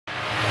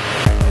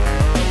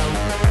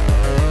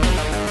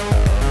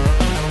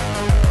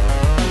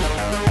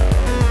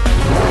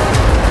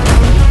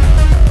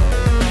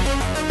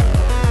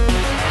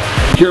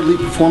Here at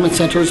Elite Performance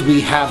Centers, we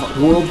have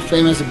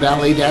world-famous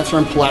ballet dancer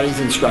and Pilates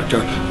instructor,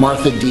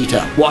 Martha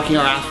Dita, walking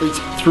our athletes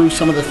through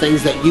some of the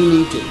things that you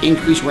need to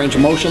increase range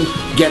of motion,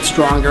 get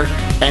stronger,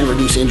 and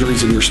reduce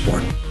injuries in your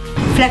sport.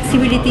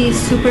 Flexibility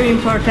is super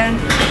important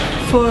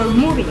for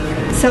moving.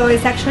 So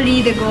it's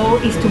actually, the goal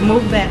is to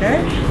move better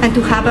and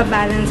to have a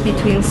balance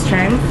between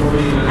strength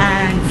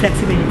and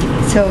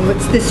flexibility. So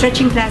it's the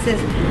stretching classes,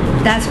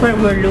 that's what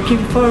we're looking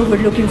for.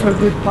 We're looking for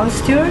good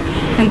posture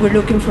and we're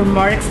looking for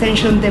more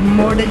extension. The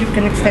more that you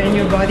can extend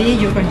your body,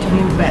 you're going to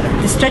move better.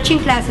 The stretching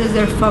classes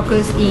are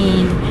focused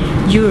in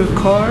your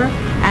core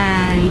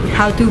and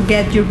how to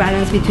get your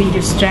balance between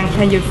your strength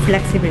and your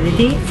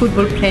flexibility.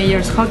 Football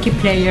players, hockey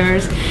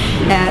players,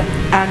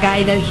 a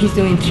guy that he's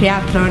doing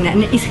triathlon,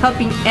 and it's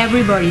helping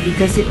everybody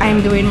because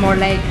I'm doing more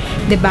like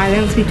the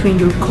balance between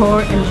your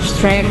core and your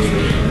strength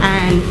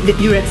and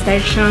your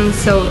extension,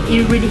 so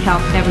it really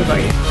helps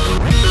everybody.